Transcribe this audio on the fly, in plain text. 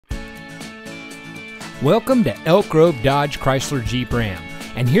Welcome to Elk Grove Dodge Chrysler Jeep Ram,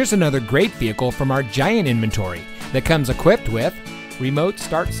 and here's another great vehicle from our giant inventory that comes equipped with remote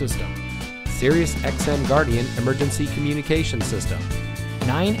start system, Sirius XM Guardian emergency communication system,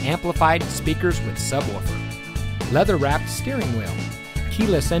 9 amplified speakers with subwoofer, leather-wrapped steering wheel,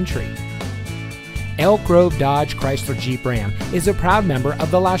 keyless entry. Elk Grove Dodge Chrysler Jeep Ram is a proud member of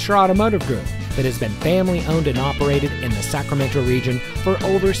the Lasher Automotive Group that has been family owned and operated in the Sacramento region for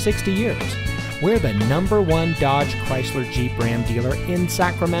over 60 years. We're the #1 Dodge Chrysler Jeep Ram dealer in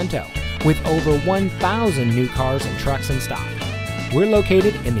Sacramento with over 1,000 new cars and trucks in stock. We're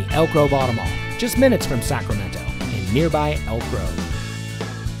located in the Elk Grove Auto Mall, just minutes from Sacramento in nearby Elk Grove.